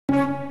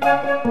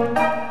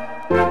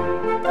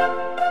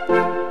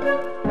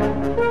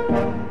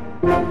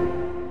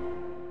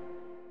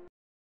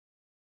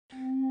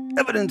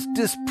Evidence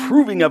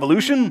disproving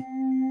evolution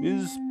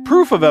is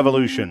proof of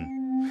evolution.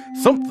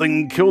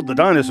 Something killed the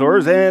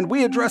dinosaurs, and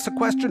we address a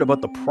question about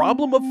the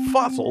problem of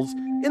fossils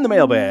in the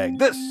mailbag.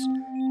 This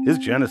is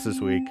Genesis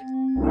Week.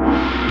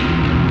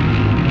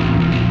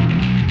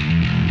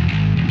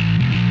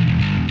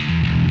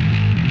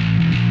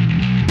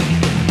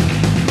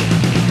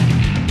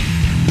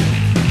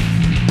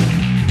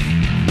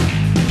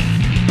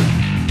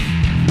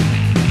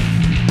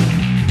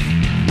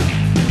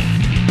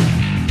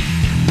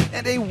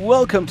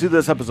 Welcome to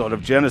this episode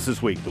of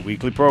Genesis Week, the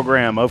weekly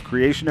program of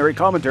creationary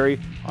commentary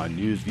on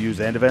news, views,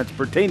 and events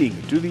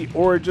pertaining to the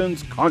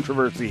Origins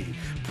controversy.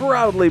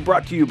 Proudly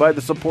brought to you by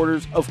the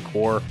supporters of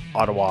CORE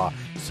Ottawa,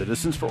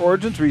 Citizens for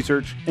Origins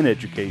Research and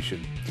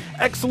Education.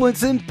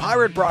 Excellence in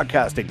pirate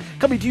broadcasting,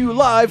 coming to you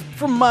live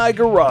from my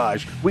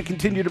garage. We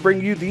continue to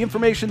bring you the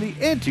information the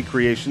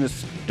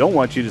anti-creationists don't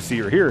want you to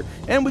see or hear,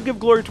 and we give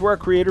glory to our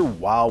creator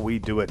while we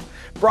do it.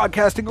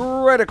 Broadcasting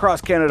right across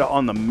Canada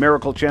on the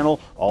Miracle Channel,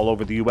 all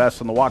over the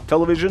US on the Walk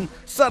Television,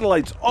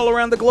 satellites all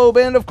around the globe,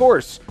 and of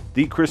course,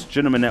 the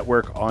Christianima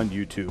Network on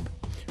YouTube.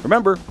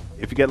 Remember,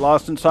 if you get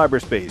lost in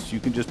cyberspace, you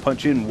can just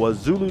punch in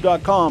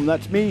Wazooloo.com,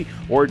 that's me,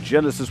 or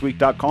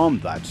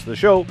GenesisWeek.com, that's the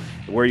show,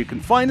 where you can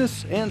find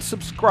us and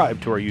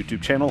subscribe to our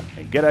YouTube channel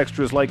and get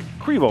extras like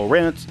Crevo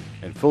rants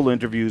and full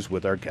interviews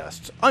with our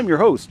guests. I'm your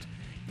host,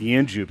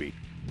 Ian Juby.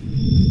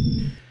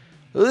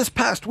 This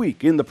past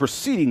week, in the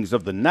proceedings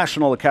of the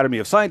National Academy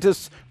of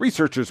Scientists,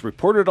 researchers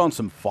reported on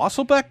some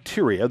fossil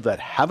bacteria that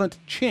haven't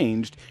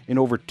changed in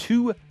over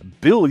 2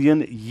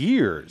 billion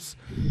years.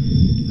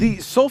 The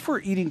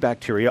sulfur-eating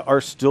bacteria are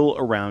still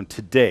around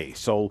today,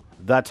 so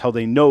that's how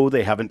they know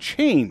they haven't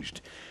changed.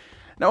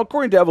 Now,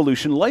 according to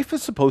evolution, life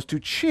is supposed to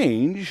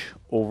change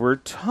over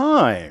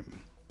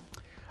time.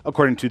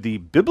 According to the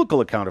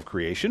biblical account of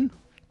creation,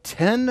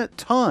 10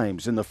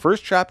 times in the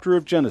first chapter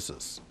of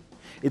Genesis,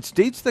 it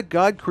states that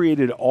God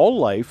created all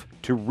life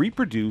to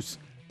reproduce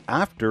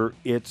after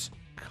its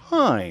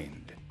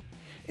kind.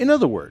 In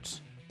other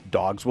words,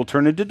 dogs will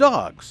turn into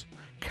dogs,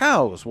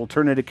 cows will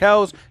turn into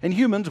cows, and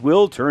humans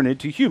will turn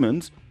into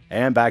humans,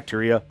 and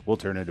bacteria will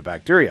turn into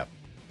bacteria.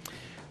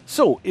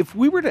 So, if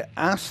we were to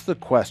ask the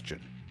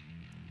question,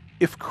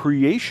 if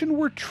creation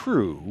were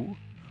true,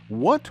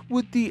 what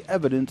would the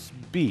evidence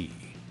be?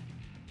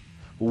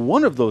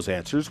 One of those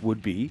answers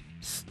would be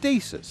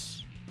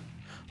stasis.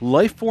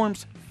 Life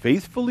forms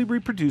faithfully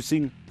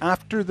reproducing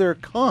after their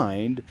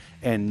kind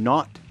and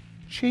not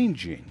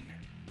changing.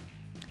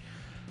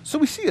 So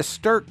we see a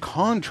stark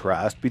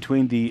contrast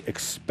between the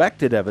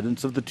expected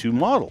evidence of the two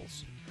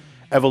models.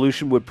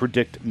 Evolution would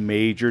predict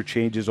major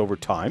changes over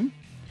time.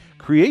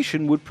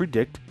 Creation would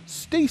predict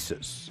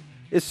stasis,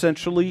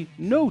 essentially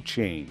no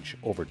change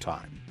over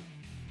time.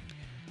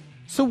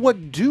 So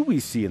what do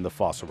we see in the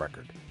fossil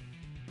record?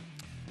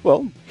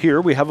 Well, here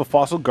we have a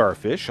fossil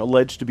garfish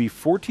alleged to be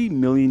 40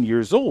 million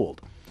years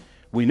old.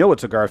 We know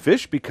it's a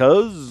garfish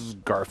because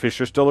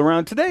garfish are still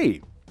around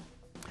today.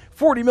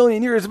 40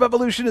 million years of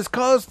evolution has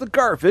caused the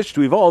garfish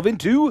to evolve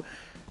into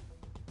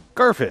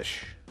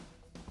garfish.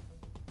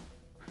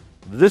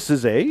 This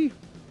is a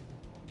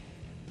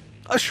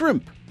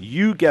shrimp.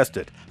 You guessed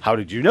it. How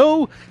did you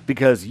know?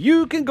 Because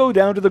you can go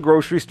down to the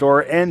grocery store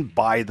and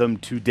buy them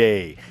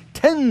today.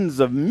 Tens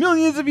of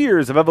millions of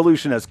years of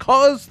evolution has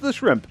caused the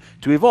shrimp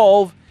to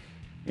evolve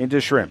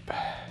into shrimp.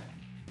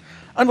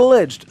 An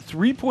alleged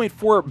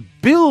 3.4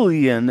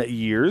 billion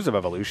years of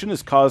evolution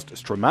has caused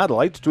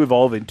stromatolites to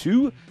evolve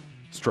into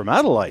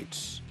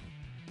stromatolites.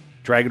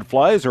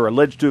 Dragonflies are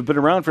alleged to have been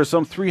around for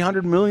some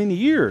 300 million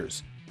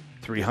years.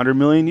 300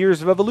 million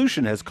years of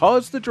evolution has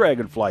caused the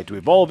dragonfly to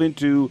evolve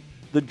into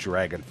the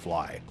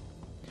dragonfly.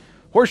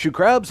 Horseshoe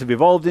crabs have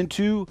evolved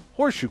into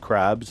horseshoe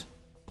crabs,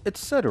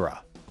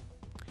 etc.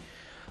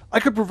 I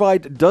could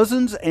provide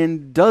dozens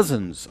and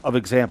dozens of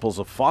examples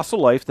of fossil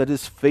life that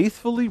is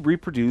faithfully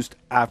reproduced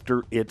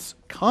after its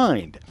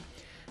kind.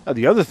 Now,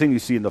 the other thing you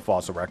see in the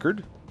fossil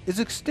record is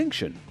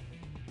extinction.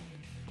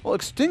 Well,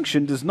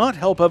 extinction does not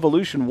help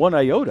evolution one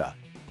iota.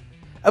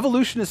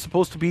 Evolution is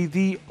supposed to be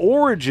the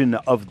origin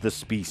of the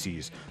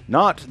species,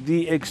 not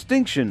the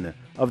extinction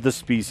of the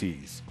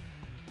species.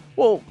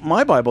 Well,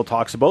 my Bible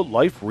talks about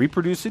life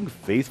reproducing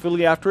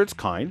faithfully after its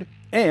kind,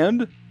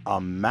 and a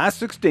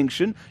mass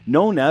extinction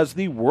known as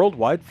the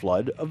worldwide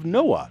flood of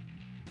Noah.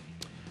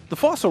 The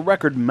fossil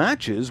record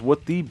matches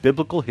what the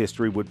biblical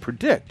history would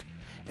predict,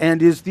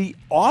 and is the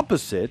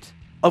opposite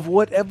of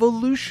what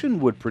evolution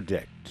would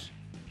predict.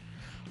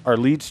 Our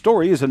lead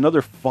story is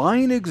another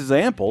fine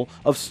example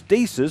of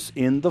stasis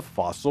in the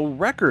fossil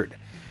record.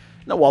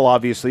 Now, while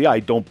obviously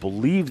I don't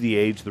believe the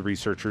age the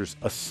researchers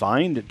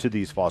assigned to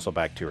these fossil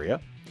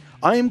bacteria,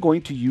 I am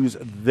going to use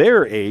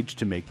their age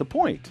to make the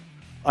point.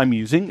 I'm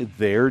using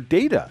their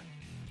data.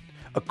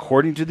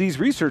 According to these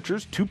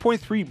researchers,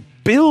 2.3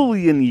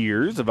 billion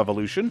years of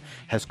evolution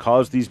has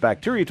caused these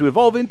bacteria to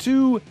evolve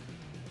into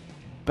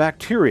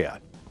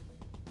bacteria.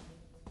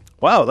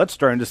 Wow, that's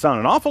starting to sound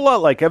an awful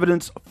lot like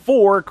evidence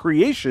for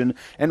creation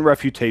and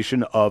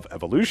refutation of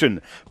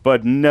evolution.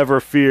 But never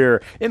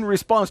fear, in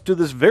response to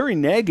this very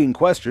nagging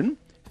question,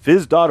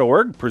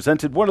 Phys.org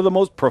presented one of the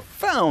most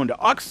profound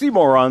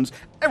oxymorons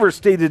ever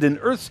stated in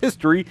Earth's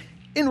history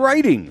in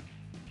writing.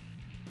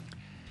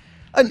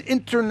 An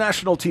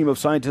international team of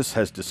scientists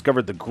has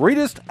discovered the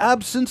greatest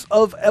absence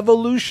of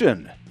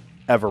evolution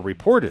ever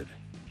reported.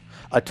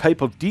 A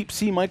type of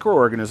deep-sea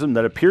microorganism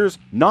that appears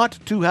not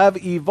to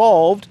have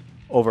evolved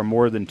over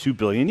more than 2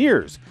 billion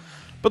years.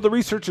 But the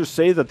researchers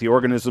say that the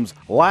organism's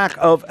lack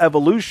of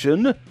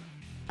evolution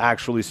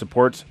actually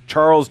supports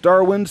Charles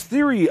Darwin's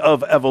theory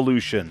of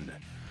evolution.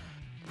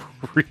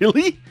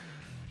 Really?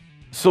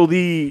 So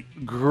the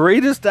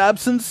greatest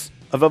absence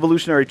of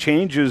evolutionary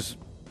change is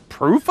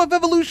proof of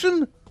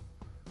evolution?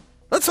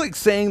 That's like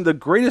saying the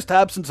greatest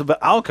absence of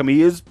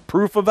alchemy is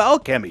proof of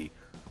alchemy.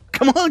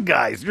 Come on,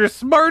 guys, you're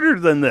smarter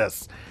than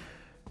this.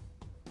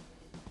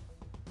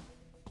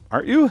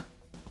 Aren't you?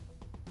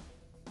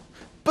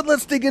 But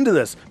let's dig into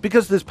this,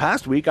 because this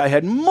past week I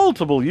had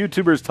multiple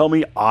YouTubers tell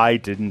me I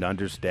didn't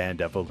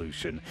understand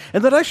evolution,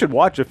 and that I should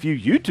watch a few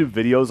YouTube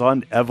videos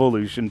on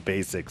evolution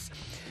basics.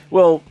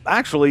 Well,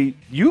 actually,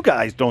 you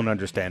guys don't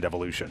understand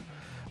evolution.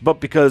 But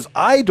because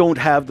I don't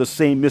have the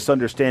same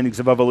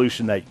misunderstandings of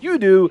evolution that you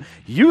do,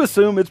 you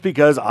assume it's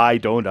because I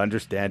don't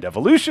understand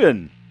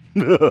evolution.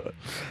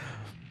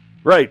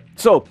 Right,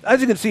 so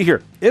as you can see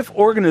here, if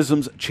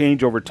organisms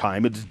change over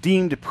time, it's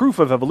deemed proof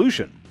of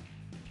evolution.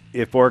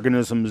 If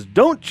organisms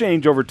don't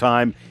change over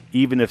time,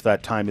 even if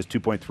that time is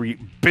 2.3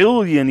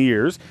 billion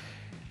years,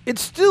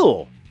 it's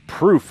still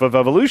proof of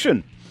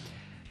evolution.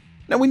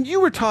 Now, when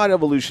you were taught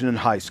evolution in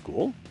high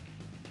school,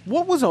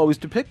 what was always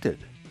depicted?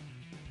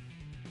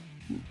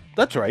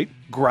 That's right,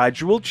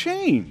 gradual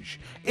change.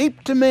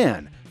 Ape to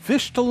man,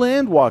 fish to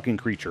land walking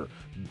creature,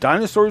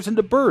 dinosaurs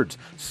into birds,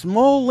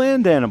 small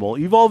land animal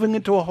evolving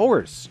into a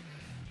horse.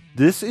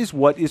 This is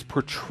what is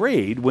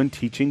portrayed when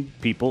teaching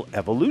people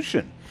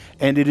evolution,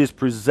 and it is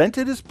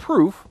presented as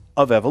proof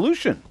of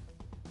evolution.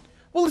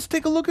 Well, let's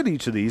take a look at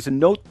each of these and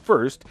note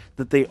first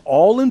that they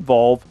all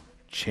involve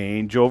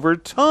change over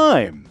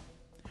time.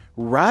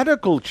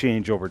 Radical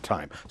change over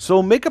time.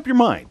 So make up your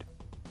mind.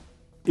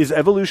 Is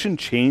evolution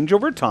change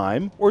over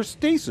time or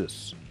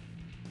stasis?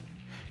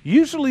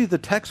 Usually the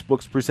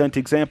textbooks present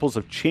examples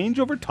of change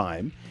over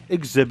time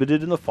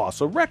exhibited in the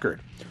fossil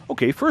record.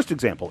 Okay, first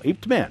example,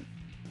 ape to man.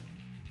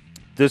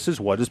 This is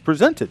what is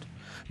presented,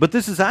 but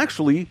this is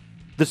actually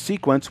the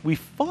sequence we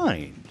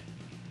find.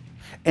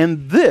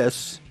 And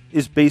this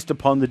is based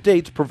upon the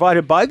dates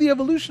provided by the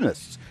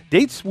evolutionists,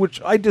 dates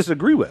which I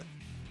disagree with.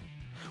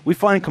 We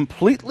find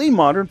completely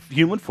modern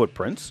human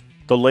footprints,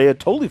 the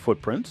Laetoli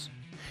footprints,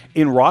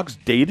 in rocks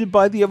dated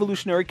by the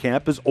evolutionary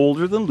camp as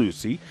older than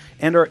Lucy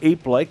and our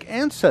ape-like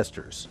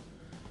ancestors.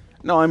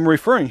 Now, I'm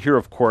referring here,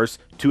 of course,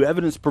 to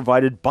evidence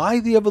provided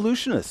by the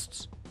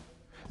evolutionists.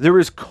 There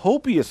is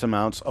copious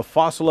amounts of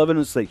fossil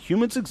evidence that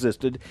humans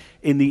existed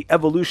in the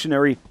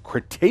evolutionary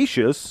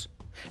Cretaceous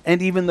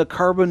and even the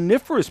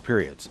Carboniferous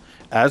periods,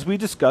 as we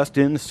discussed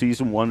in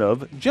Season 1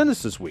 of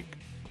Genesis Week.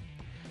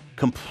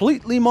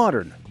 Completely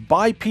modern,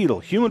 bipedal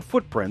human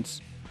footprints,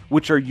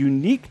 which are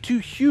unique to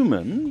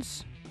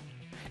humans,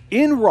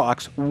 in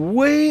rocks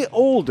way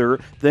older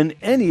than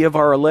any of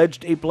our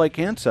alleged ape-like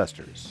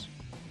ancestors.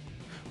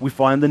 We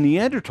find the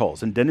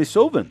Neanderthals and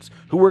Denisovans,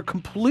 who were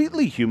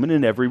completely human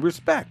in every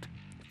respect.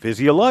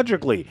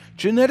 Physiologically,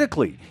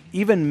 genetically,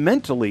 even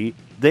mentally,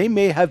 they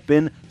may have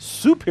been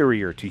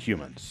superior to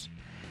humans,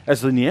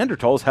 as the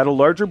Neanderthals had a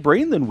larger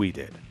brain than we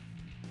did.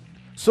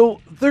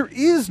 So there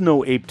is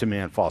no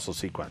ape-to-man fossil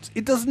sequence.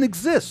 It doesn't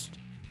exist.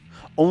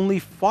 Only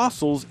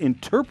fossils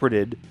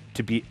interpreted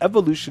to be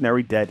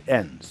evolutionary dead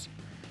ends.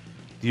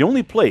 The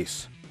only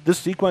place this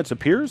sequence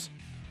appears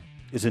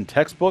is in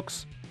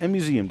textbooks and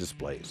museum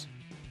displays.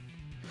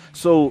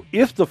 So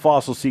if the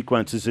fossil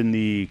sequence is in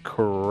the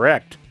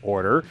correct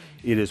order,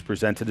 it is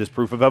presented as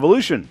proof of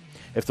evolution.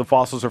 If the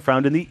fossils are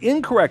found in the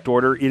incorrect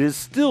order, it is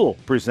still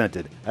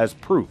presented as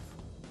proof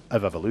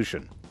of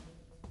evolution.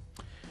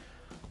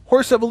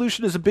 Horse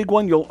evolution is a big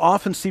one you'll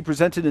often see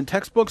presented in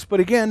textbooks, but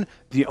again,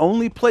 the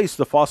only place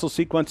the fossil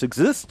sequence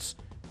exists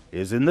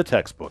is in the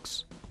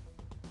textbooks.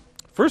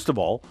 First of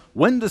all,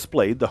 when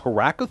displayed, the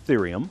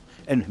Horacotherium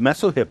and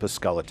Mesohippus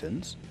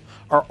skeletons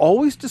are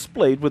always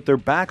displayed with their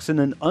backs in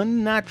an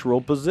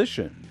unnatural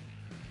position.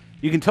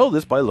 You can tell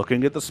this by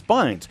looking at the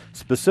spines,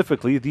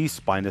 specifically the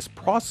spinous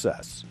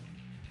process.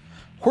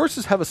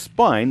 Horses have a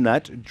spine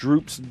that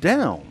droops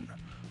down,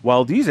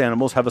 while these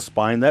animals have a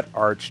spine that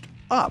arched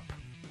up.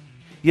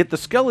 Yet the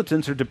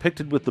skeletons are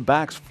depicted with the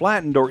backs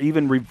flattened or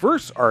even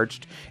reverse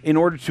arched in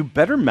order to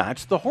better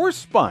match the horse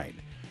spine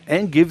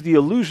and give the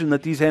illusion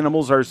that these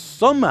animals are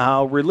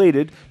somehow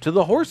related to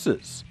the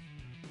horses.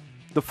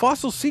 The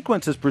fossil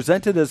sequence is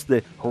presented as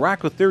the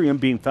Horacotherium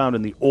being found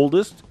in the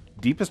oldest,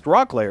 deepest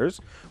rock layers,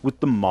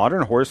 with the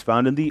modern horse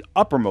found in the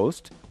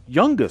uppermost,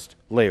 youngest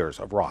layers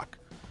of rock.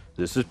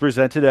 This is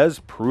presented as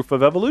proof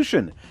of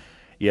evolution.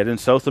 Yet in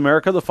South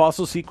America, the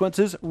fossil sequence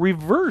is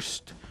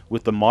reversed,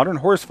 with the modern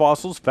horse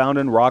fossils found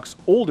in rocks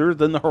older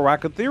than the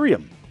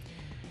Horacotherium.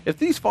 If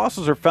these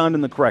fossils are found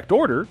in the correct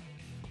order,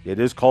 it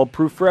is called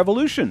proof for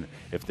evolution.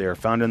 If they are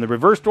found in the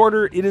reversed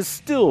order, it is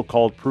still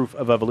called proof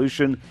of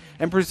evolution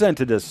and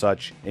presented as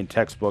such in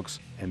textbooks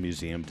and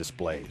museum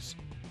displays.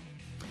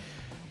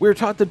 We are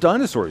taught that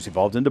dinosaurs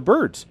evolved into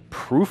birds,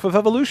 proof of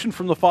evolution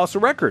from the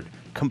fossil record,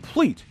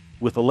 complete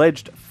with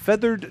alleged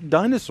feathered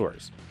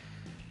dinosaurs.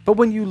 But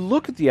when you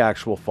look at the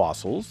actual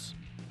fossils,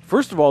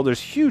 first of all,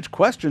 there's huge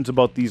questions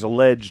about these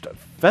alleged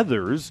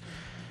feathers,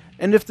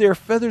 and if they are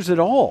feathers at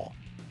all.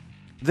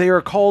 They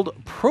are called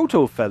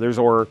proto-feathers,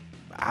 or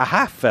a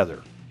half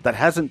feather that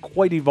hasn't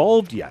quite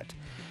evolved yet.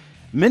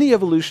 Many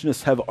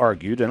evolutionists have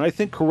argued, and I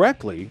think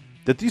correctly,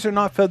 that these are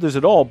not feathers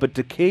at all, but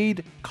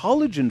decayed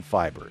collagen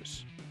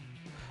fibers.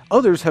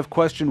 Others have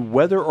questioned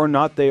whether or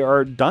not they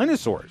are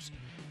dinosaurs,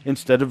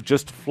 instead of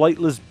just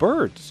flightless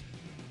birds.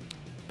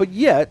 But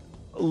yet,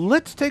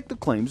 let's take the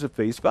claims at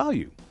face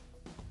value.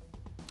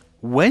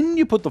 When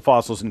you put the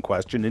fossils in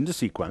question into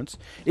sequence,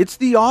 it's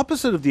the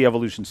opposite of the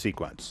evolution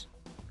sequence.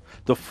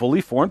 The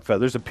fully formed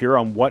feathers appear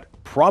on what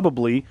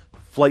probably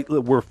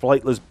were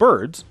flightless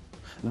birds,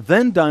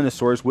 then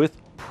dinosaurs with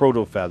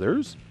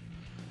proto-feathers.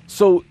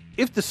 So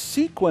if the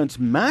sequence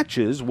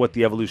matches what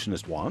the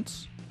evolutionist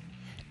wants,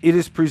 it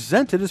is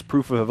presented as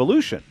proof of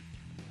evolution.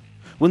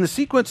 When the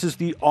sequence is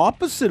the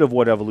opposite of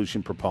what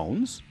evolution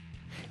propounds,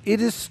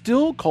 it is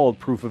still called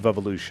proof of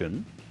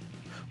evolution,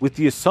 with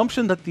the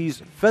assumption that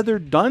these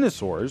feathered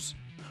dinosaurs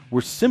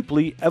were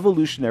simply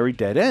evolutionary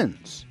dead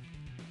ends.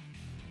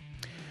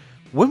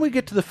 When we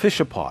get to the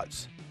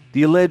fishopods,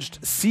 the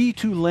alleged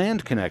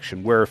sea-to-land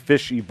connection where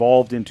fish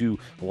evolved into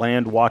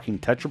land-walking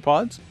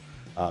tetrapods,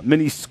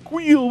 many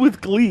squeal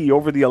with glee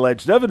over the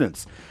alleged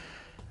evidence.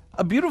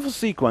 A beautiful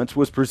sequence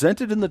was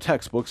presented in the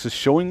textbooks as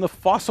showing the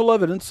fossil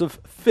evidence of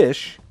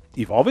fish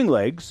evolving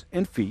legs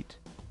and feet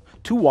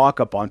to walk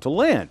up onto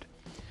land.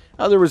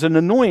 Now, there was an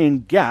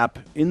annoying gap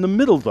in the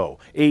middle, though,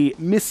 a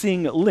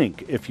missing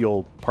link, if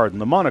you'll pardon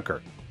the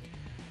moniker.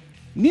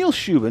 Neil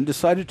Shubin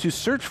decided to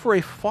search for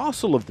a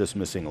fossil of this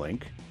missing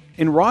link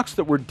in rocks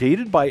that were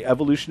dated by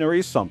evolutionary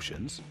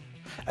assumptions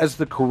as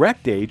the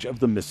correct age of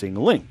the missing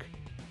link,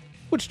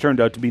 which turned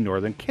out to be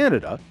northern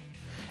Canada,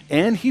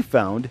 and he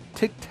found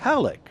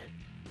Tiktaalik.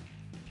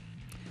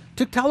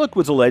 Tiktaalik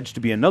was alleged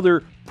to be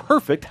another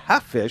perfect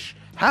half-fish,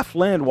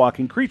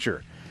 half-land-walking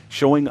creature,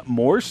 showing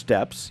more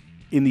steps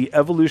in the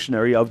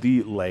evolutionary of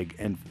the leg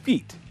and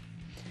feet.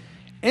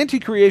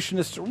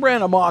 Anti-creationists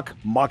ran amok,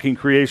 mocking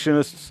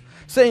creationists,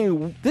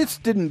 saying this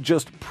didn't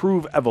just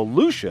prove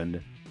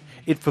evolution,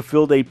 it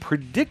fulfilled a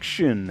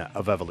prediction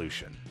of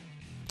evolution.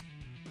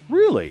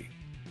 Really?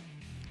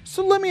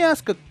 So let me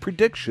ask a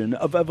prediction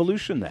of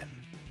evolution then.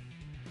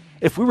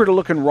 If we were to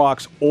look in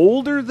rocks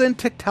older than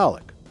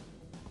Tiktaalik,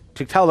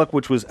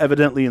 which was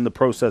evidently in the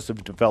process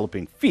of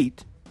developing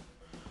feet,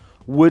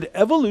 would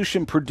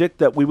evolution predict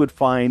that we would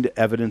find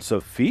evidence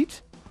of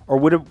feet, or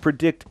would it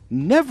predict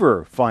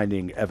never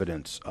finding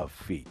evidence of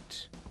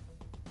feet?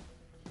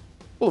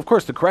 Well, of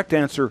course, the correct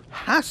answer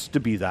has to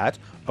be that,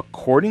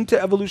 according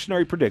to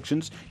evolutionary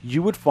predictions,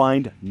 you would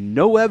find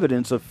no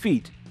evidence of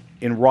feet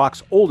in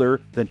rocks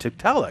older than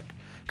Tiktaalik,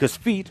 because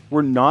feet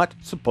were not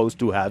supposed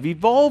to have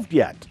evolved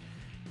yet.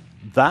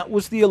 That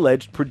was the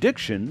alleged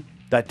prediction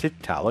that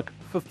Tiktaalik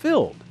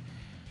fulfilled.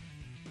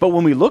 But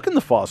when we look in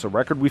the fossil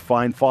record, we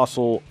find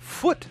fossil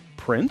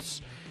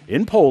footprints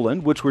in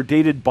Poland, which were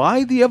dated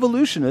by the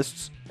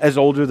evolutionists as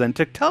older than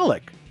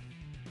Tiktaalik.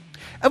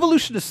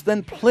 Evolutionists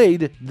then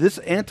played this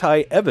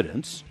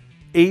anti-evidence,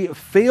 a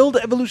failed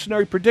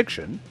evolutionary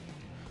prediction,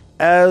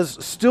 as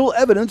still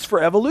evidence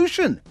for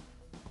evolution.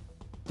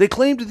 They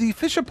claimed the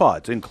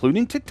fishopods,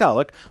 including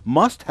Tiktaalik,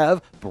 must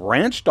have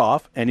branched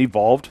off and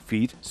evolved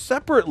feet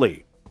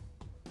separately.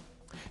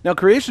 Now,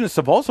 creationists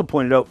have also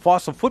pointed out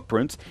fossil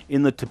footprints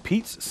in the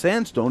Tapeats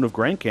sandstone of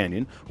Grand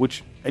Canyon,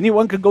 which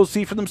anyone can go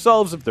see for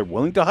themselves if they're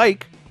willing to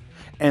hike.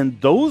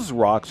 And those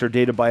rocks are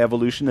dated by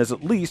evolution as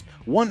at least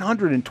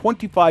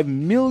 125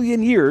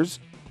 million years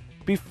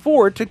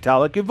before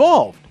Tiktaalik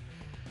evolved.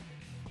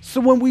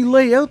 So when we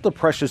lay out the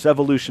precious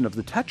evolution of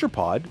the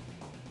tetrapod,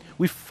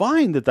 we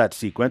find that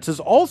sequence is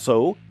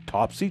also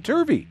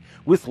topsy-turvy,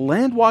 with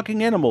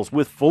land-walking animals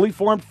with fully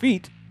formed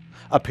feet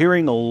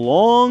appearing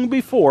long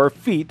before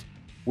feet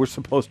were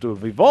supposed to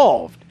have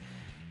evolved.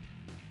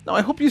 Now,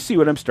 I hope you see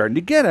what I'm starting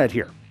to get at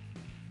here.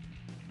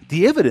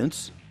 The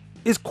evidence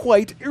is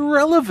quite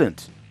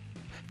irrelevant.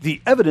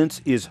 The evidence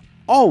is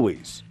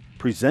always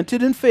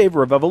presented in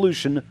favor of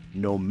evolution,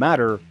 no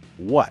matter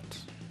what.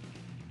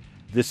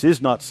 This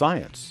is not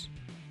science.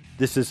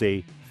 This is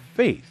a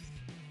faith,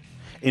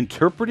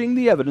 interpreting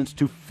the evidence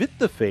to fit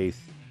the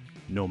faith,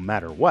 no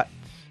matter what.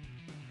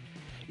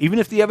 Even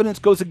if the evidence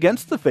goes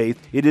against the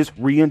faith, it is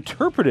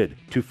reinterpreted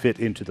to fit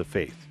into the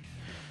faith.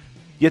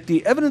 Yet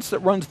the evidence that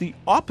runs the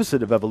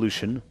opposite of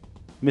evolution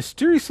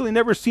mysteriously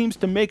never seems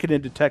to make it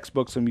into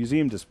textbooks and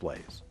museum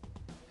displays.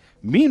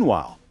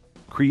 Meanwhile,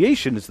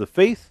 creation is the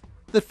faith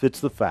that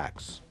fits the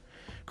facts.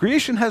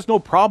 Creation has no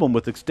problem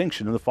with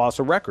extinction in the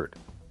fossil record.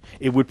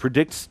 It would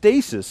predict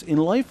stasis in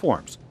life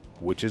forms,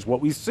 which is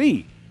what we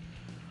see.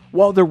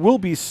 While there will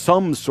be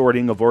some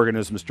sorting of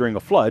organisms during a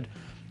flood,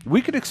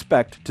 we could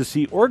expect to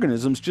see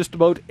organisms just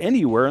about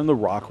anywhere in the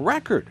rock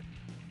record.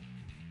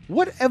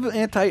 What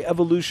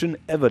anti-evolution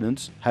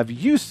evidence have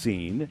you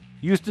seen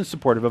used in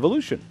support of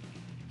evolution?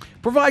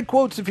 Provide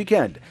quotes if you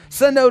can.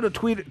 Send out a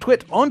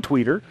tweet on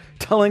Twitter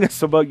telling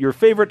us about your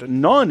favorite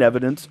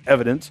non-evidence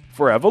evidence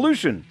for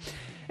evolution.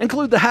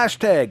 Include the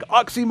hashtag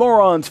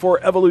oxymorons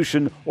for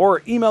evolution,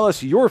 or email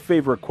us your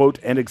favorite quote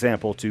and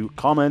example to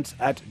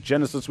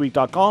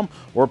comments@genesisweek.com,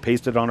 or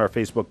paste it on our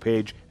Facebook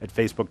page at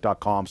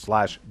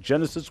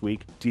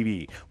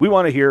facebook.com/genesisweektv. We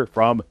want to hear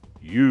from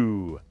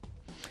you.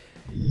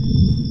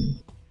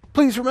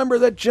 Please remember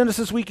that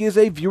Genesis Week is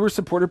a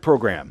viewer-supported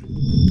program.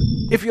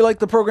 If you like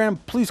the program,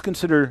 please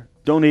consider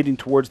donating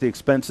towards the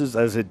expenses,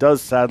 as it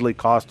does sadly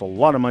cost a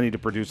lot of money to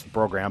produce the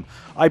program.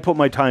 I put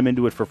my time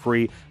into it for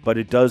free, but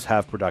it does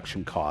have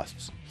production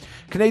costs.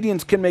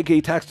 Canadians can make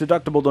a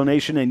tax-deductible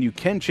donation, and you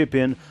can chip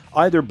in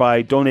either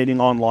by donating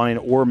online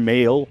or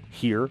mail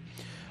here,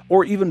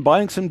 or even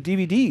buying some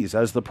DVDs,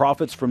 as the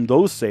profits from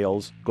those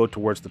sales go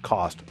towards the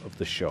cost of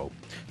the show.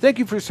 Thank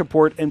you for your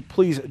support, and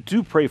please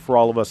do pray for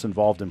all of us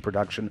involved in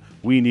production.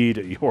 We need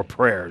your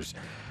prayers.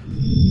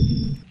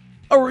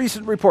 A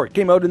recent report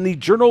came out in the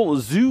journal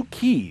Zoo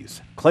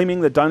Keys,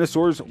 claiming that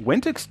dinosaurs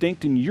went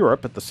extinct in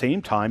Europe at the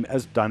same time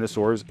as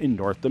dinosaurs in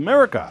North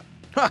America.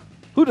 Ha!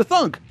 Who'd have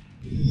thunk?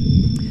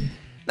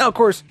 Now, of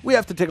course, we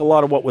have to take a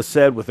lot of what was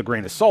said with a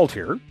grain of salt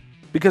here,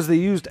 because they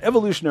used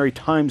evolutionary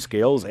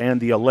timescales and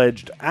the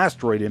alleged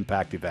asteroid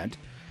impact event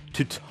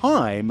to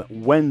time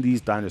when these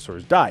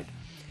dinosaurs died.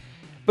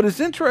 But it's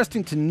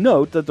interesting to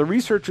note that the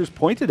researchers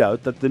pointed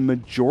out that the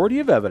majority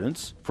of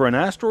evidence for an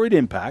asteroid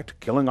impact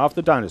killing off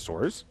the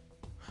dinosaurs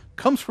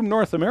comes from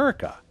North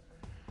America.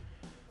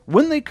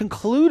 When they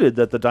concluded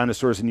that the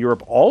dinosaurs in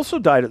Europe also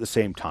died at the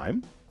same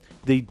time,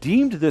 they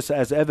deemed this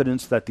as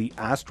evidence that the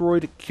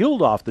asteroid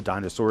killed off the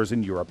dinosaurs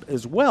in Europe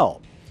as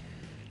well.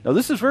 Now,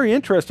 this is very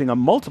interesting on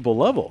multiple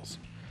levels.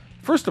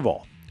 First of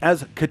all,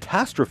 as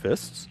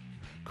catastrophists,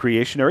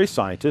 creationary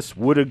scientists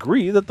would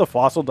agree that the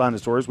fossil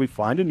dinosaurs we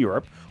find in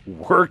Europe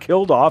were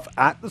killed off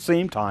at the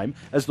same time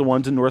as the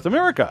ones in North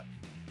America.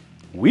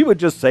 We would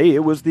just say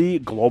it was the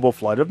global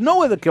flood of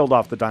Noah that killed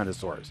off the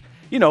dinosaurs.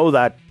 You know,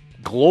 that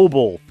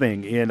global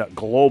thing in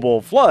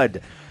Global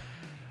Flood.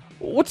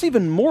 What's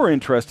even more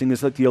interesting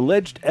is that the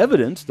alleged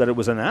evidence that it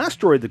was an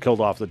asteroid that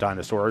killed off the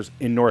dinosaurs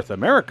in North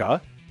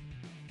America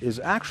is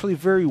actually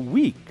very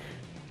weak.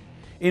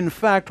 In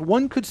fact,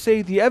 one could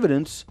say the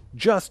evidence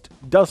just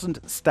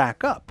doesn't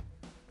stack up.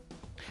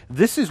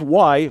 This is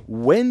why,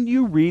 when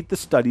you read the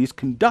studies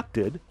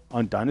conducted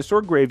on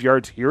dinosaur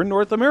graveyards here in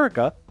North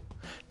America,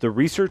 the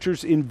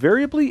researchers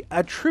invariably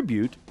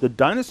attribute the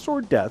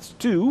dinosaur deaths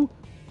to,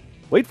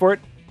 wait for it,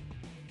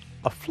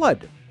 a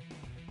flood.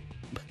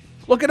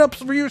 Look it up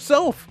for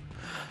yourself.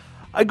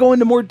 I go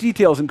into more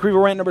details in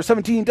Crevo Rant number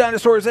 17,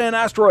 Dinosaurs and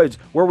Asteroids,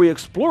 where we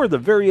explore the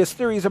various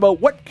theories about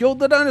what killed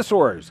the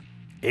dinosaurs.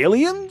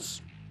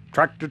 Aliens?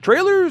 Tractor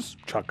trailers?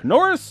 Chuck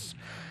Norris?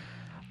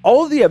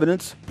 All of the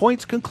evidence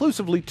points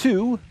conclusively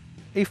to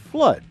a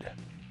flood.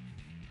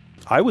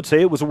 I would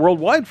say it was a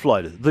worldwide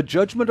flood, the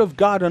judgment of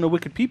God on a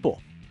wicked people.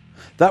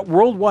 That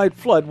worldwide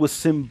flood was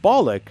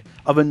symbolic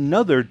of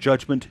another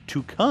judgment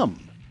to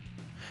come.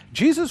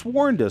 Jesus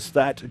warned us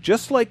that,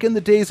 just like in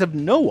the days of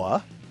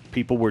Noah,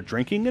 people were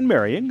drinking and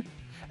marrying,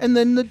 and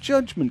then the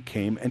judgment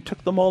came and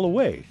took them all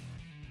away.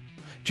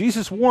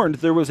 Jesus warned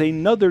there was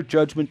another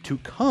judgment to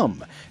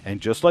come, and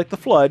just like the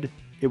flood,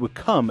 it would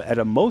come at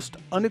a most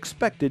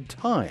unexpected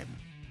time.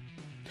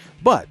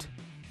 But,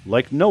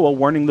 like Noah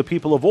warning the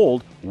people of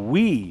old,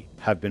 we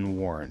have been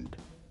warned.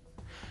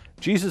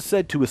 Jesus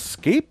said to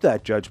escape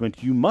that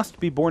judgment, you must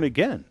be born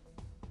again.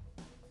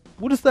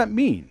 What does that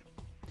mean?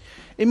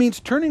 It means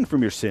turning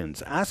from your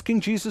sins,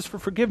 asking Jesus for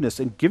forgiveness,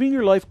 and giving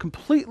your life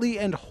completely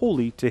and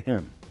wholly to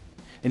Him.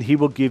 And He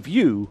will give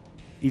you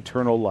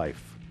eternal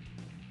life.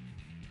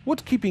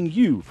 What's keeping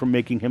you from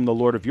making Him the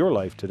Lord of your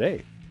life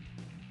today?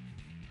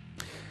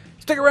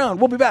 Stick around,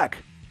 we'll be back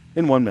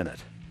in 1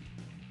 minute.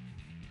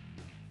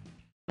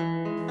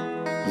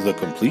 The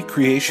Complete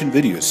Creation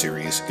video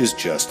series is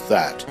just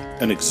that,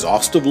 an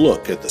exhaustive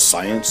look at the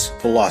science,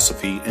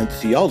 philosophy, and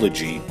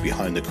theology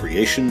behind the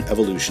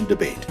creation-evolution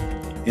debate.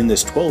 In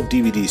this 12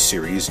 DVD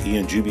series,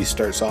 Ian Juby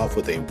starts off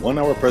with a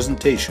 1-hour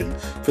presentation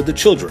for the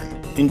children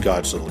in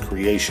God's little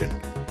creation.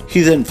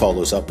 He then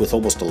follows up with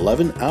almost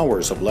 11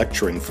 hours of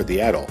lecturing for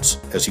the adults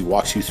as he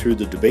walks you through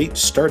the debate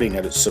starting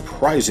at its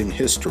surprising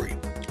history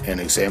and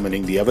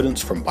examining the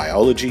evidence from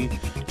biology,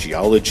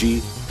 geology,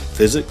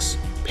 physics,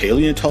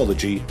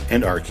 paleontology,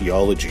 and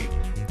archaeology.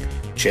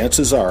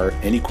 Chances are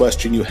any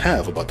question you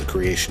have about the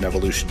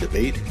creation-evolution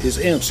debate is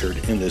answered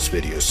in this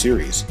video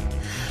series.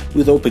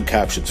 With open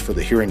captions for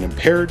the hearing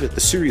impaired, the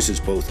series is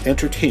both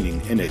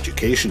entertaining and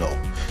educational.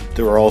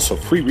 There are also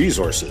free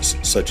resources,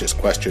 such as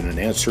question and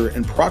answer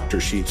and proctor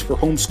sheets for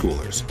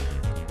homeschoolers.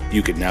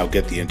 You can now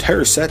get the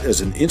entire set as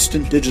an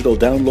instant digital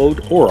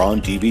download or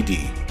on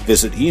DVD.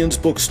 Visit Ian's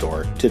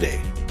bookstore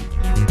today.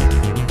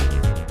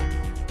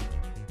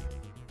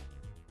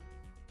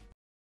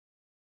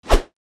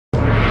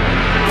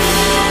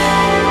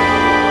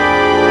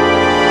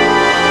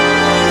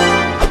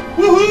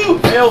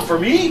 Woohoo! Fail for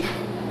me?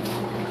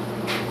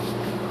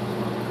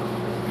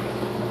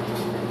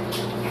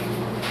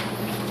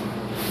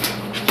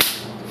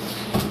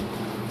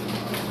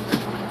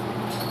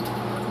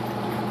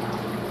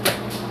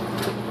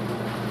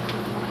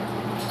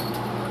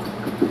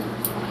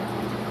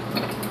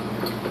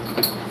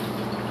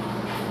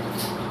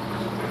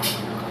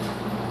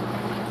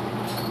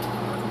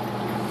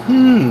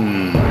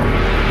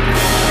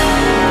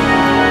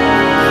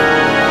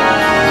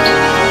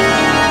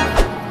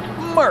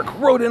 Mark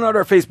wrote in on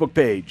our Facebook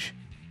page.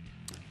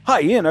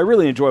 Hi Ian, I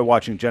really enjoy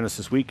watching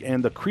Genesis Week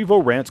and the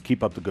Crevo rants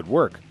keep up the good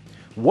work.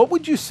 What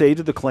would you say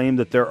to the claim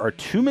that there are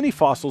too many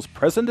fossils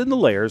present in the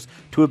layers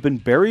to have been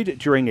buried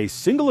during a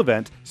single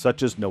event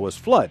such as Noah's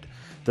flood?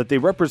 That they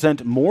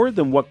represent more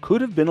than what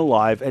could have been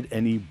alive at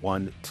any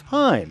one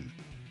time?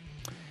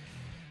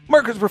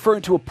 Mark is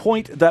referring to a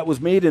point that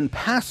was made in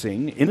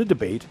passing in a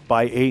debate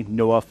by a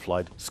Noah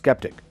flood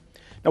skeptic.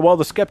 Now, while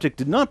the skeptic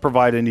did not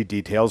provide any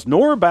details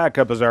nor back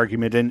up his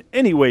argument in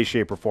any way,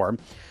 shape, or form,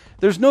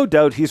 there's no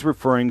doubt he's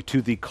referring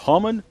to the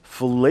common,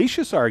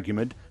 fallacious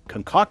argument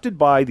concocted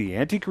by the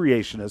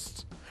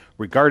anti-creationists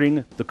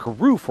regarding the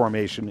Karoo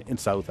Formation in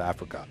South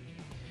Africa.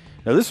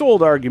 Now, this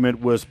old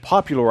argument was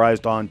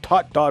popularized on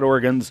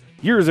tot.organs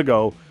years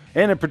ago,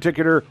 and in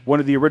particular, one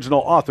of the original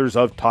authors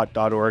of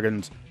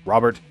tot.organs,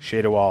 Robert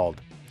Schadewald.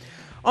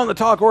 On the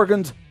Talk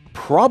Organs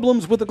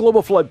Problems with the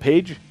Global Flood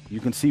page, you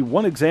can see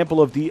one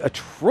example of the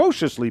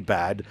atrociously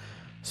bad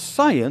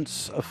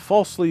science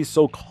falsely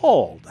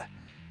so-called.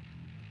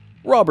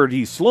 Robert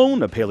E.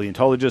 Sloan, a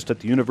paleontologist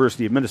at the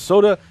University of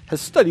Minnesota, has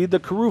studied the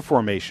Karoo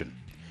Formation.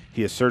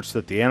 He asserts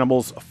that the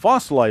animals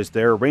fossilized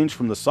there range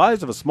from the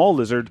size of a small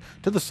lizard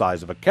to the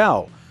size of a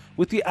cow,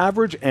 with the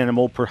average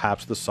animal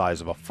perhaps the size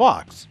of a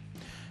fox.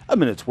 A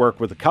minute's work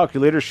with a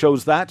calculator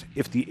shows that,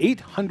 if the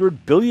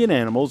 800 billion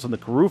animals in the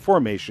Karoo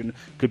Formation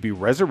could be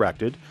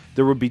resurrected,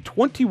 there would be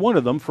 21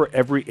 of them for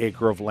every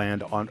acre of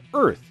land on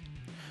Earth.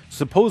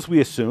 Suppose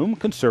we assume,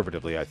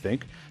 conservatively I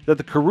think, that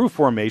the Karoo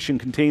Formation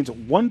contains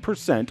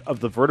 1% of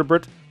the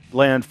vertebrate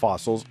land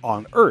fossils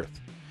on Earth.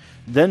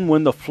 Then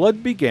when the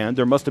flood began,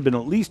 there must have been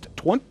at least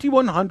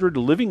 2,100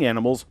 living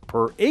animals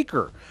per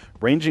acre,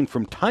 ranging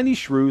from tiny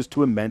shrews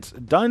to immense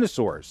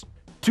dinosaurs.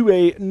 To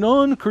a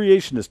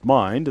non-creationist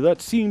mind,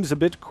 that seems a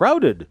bit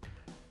crowded.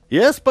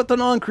 Yes, but the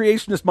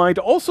non-creationist mind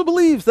also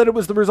believes that it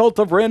was the result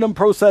of random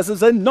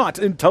processes and not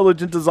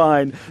intelligent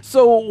design.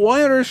 So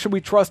why on earth should we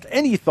trust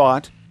any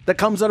thought that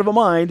comes out of a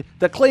mind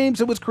that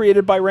claims it was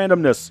created by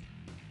randomness?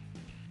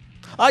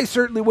 I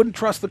certainly wouldn't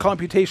trust the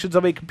computations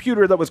of a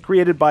computer that was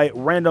created by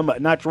random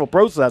natural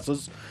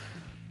processes,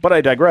 but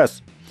I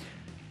digress.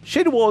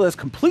 Schadewald has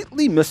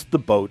completely missed the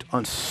boat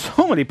on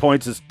so many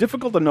points it's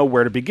difficult to know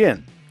where to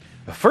begin.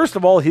 First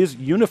of all, his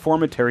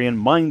uniformitarian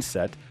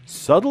mindset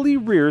subtly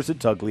rears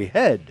its ugly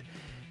head.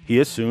 He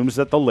assumes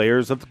that the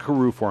layers of the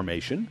Karoo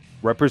Formation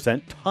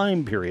represent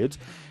time periods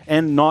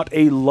and not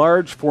a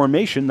large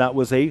formation that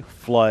was a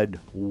flood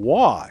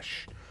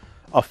wash.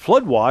 A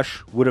flood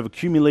wash would have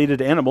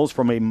accumulated animals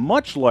from a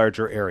much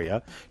larger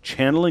area,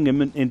 channeling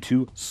them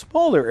into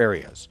smaller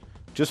areas,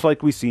 just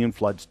like we see in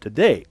floods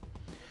today.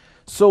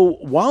 So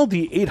while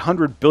the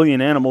 800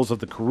 billion animals of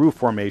the Karoo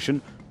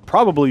Formation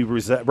probably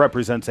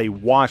represents a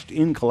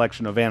washed-in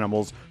collection of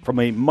animals from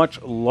a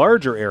much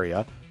larger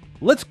area,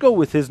 let's go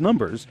with his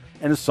numbers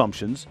and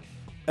assumptions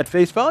at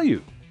face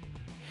value.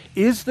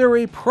 Is there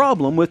a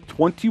problem with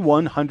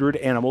 2,100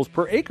 animals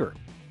per acre?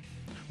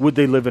 Would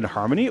they live in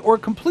harmony or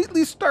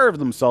completely starve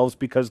themselves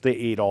because they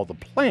ate all the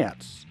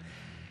plants?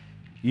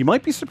 You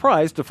might be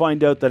surprised to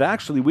find out that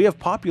actually we have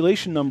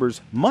population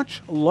numbers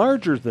much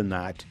larger than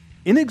that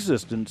in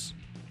existence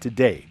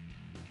today.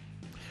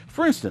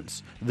 For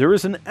instance, there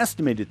is an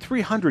estimated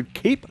 300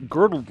 Cape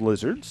girdled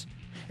lizards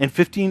and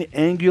 15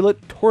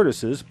 ungulate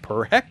tortoises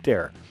per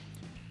hectare.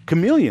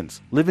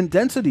 Chameleons live in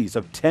densities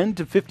of 10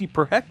 to 50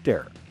 per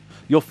hectare.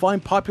 You'll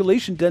find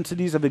population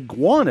densities of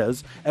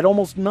iguanas at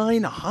almost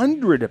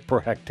 900 per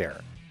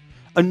hectare.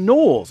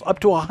 Anoles up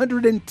to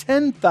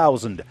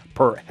 110,000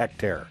 per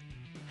hectare.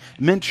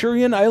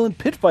 Manchurian Island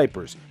pit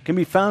vipers can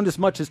be found as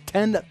much as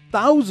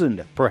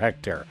 10,000 per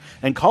hectare,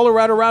 and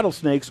Colorado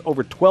rattlesnakes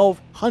over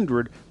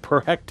 1,200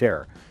 per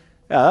hectare.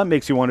 That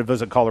makes you want to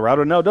visit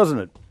Colorado now, doesn't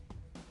it?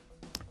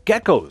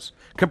 Geckos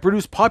can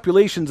produce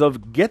populations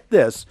of, get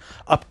this,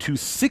 up to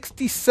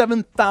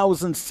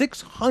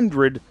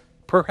 67,600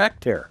 per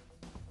hectare.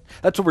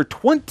 That's over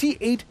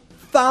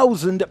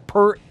 28,000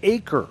 per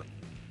acre.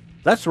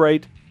 That's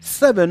right,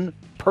 7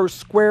 per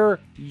square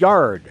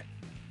yard.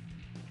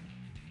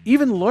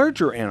 Even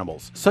larger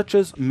animals, such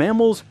as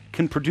mammals,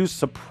 can produce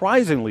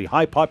surprisingly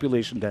high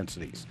population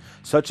densities,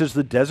 such as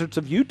the deserts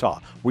of Utah,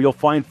 where you'll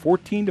find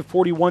 14 to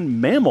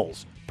 41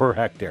 mammals per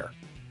hectare.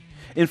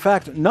 In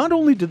fact, not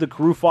only did the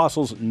Karoo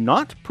fossils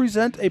not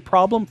present a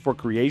problem for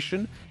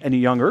creation and a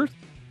young Earth,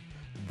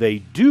 they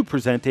do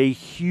present a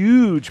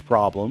huge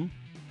problem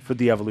for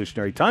the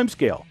evolutionary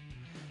timescale,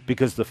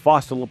 because the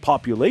fossil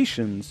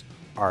populations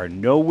are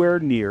nowhere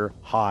near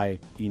high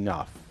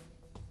enough.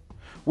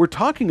 We're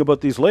talking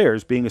about these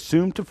layers being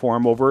assumed to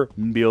form over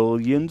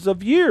millions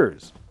of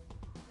years.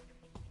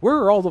 Where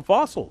are all the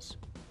fossils?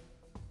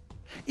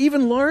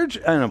 Even large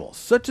animals,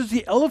 such as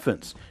the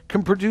elephants,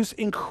 can produce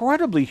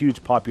incredibly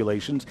huge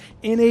populations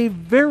in a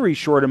very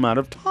short amount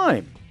of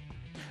time.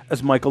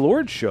 As Michael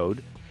Ord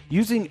showed,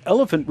 using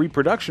elephant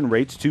reproduction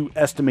rates to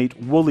estimate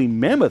woolly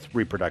mammoth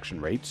reproduction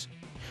rates,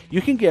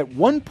 you can get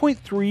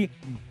 1.3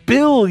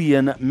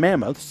 billion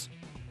mammoths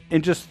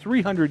in just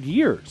 300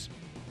 years.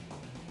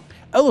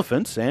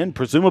 Elephants, and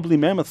presumably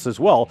mammoths as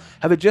well,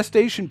 have a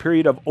gestation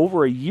period of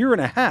over a year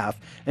and a half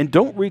and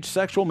don't reach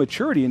sexual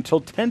maturity until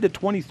 10 to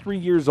 23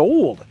 years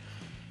old.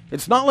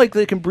 It's not like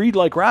they can breed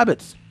like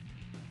rabbits.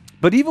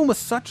 But even with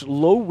such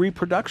low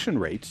reproduction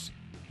rates,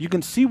 you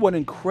can see what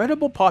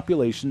incredible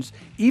populations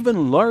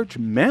even large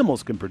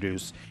mammals can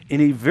produce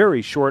in a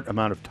very short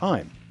amount of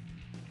time.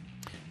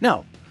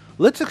 Now,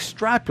 let's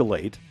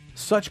extrapolate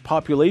such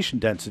population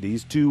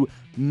densities to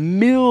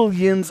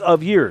millions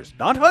of years,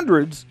 not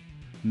hundreds,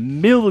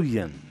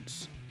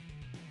 millions.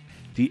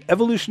 The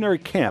evolutionary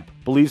camp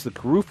believes the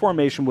Karoo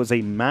Formation was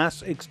a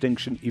mass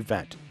extinction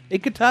event, a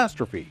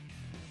catastrophe.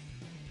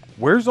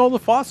 Where's all the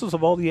fossils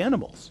of all the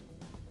animals?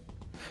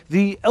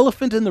 The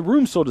elephant in the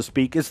room, so to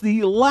speak, is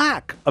the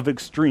lack of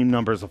extreme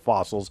numbers of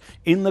fossils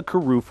in the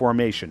Karoo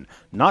Formation,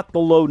 not the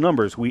low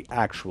numbers we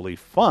actually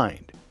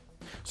find.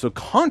 So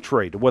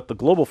contrary to what the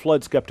global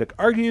flood skeptic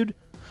argued,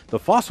 the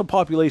fossil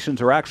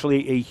populations are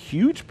actually a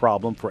huge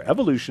problem for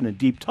evolution in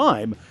deep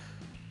time,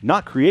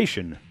 not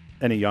creation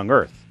and a young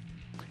Earth.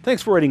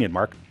 Thanks for writing in,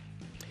 Mark.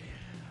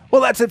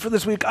 Well, that's it for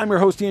this week. I'm your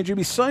host, Ian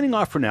Juby, signing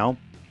off for now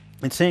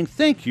and saying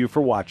thank you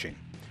for watching.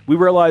 We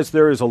realize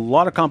there is a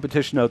lot of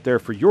competition out there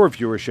for your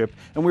viewership,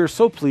 and we are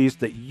so pleased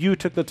that you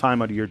took the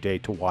time out of your day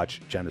to watch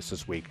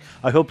Genesis Week.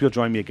 I hope you'll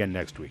join me again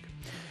next week.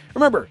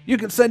 Remember, you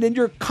can send in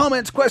your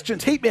comments,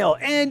 questions, hate mail,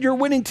 and your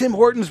winning Tim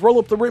Hortons Roll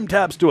Up the Rim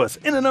tabs to us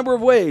in a number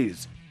of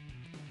ways.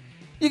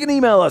 You can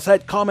email us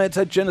at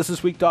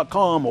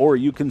comments@genesisweek.com, or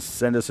you can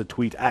send us a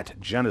tweet at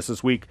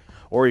GenesisWeek,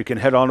 or you can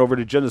head on over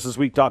to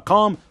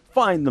genesisweek.com,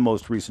 find the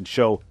most recent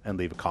show, and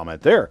leave a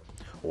comment there.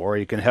 Or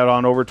you can head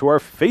on over to our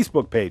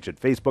Facebook page at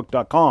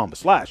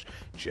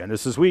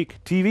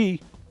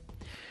facebook.com/GenesisWeekTV.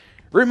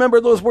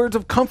 Remember those words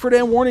of comfort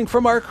and warning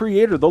from our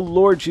Creator, the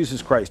Lord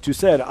Jesus Christ, who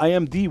said, "I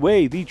am the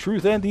way, the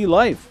truth, and the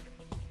life.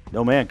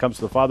 No man comes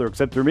to the Father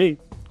except through me."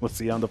 We'll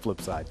see you on the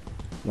flip side.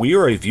 We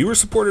are a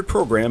viewer-supported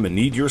program and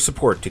need your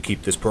support to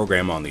keep this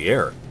program on the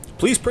air.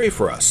 Please pray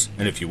for us,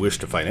 and if you wish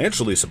to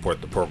financially support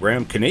the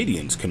program,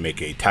 Canadians can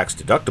make a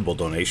tax-deductible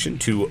donation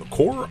to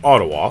Core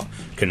Ottawa,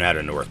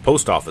 Canada North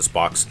Post Office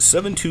Box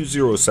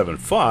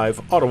 72075,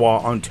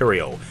 Ottawa,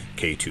 Ontario,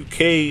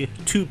 K2K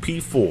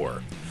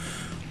 2P4.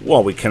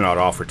 While we cannot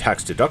offer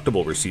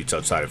tax-deductible receipts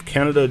outside of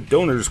Canada,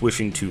 donors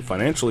wishing to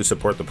financially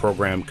support the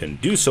program can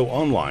do so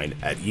online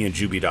at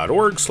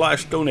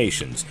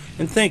ianjuby.org/donations,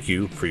 and thank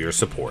you for your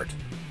support.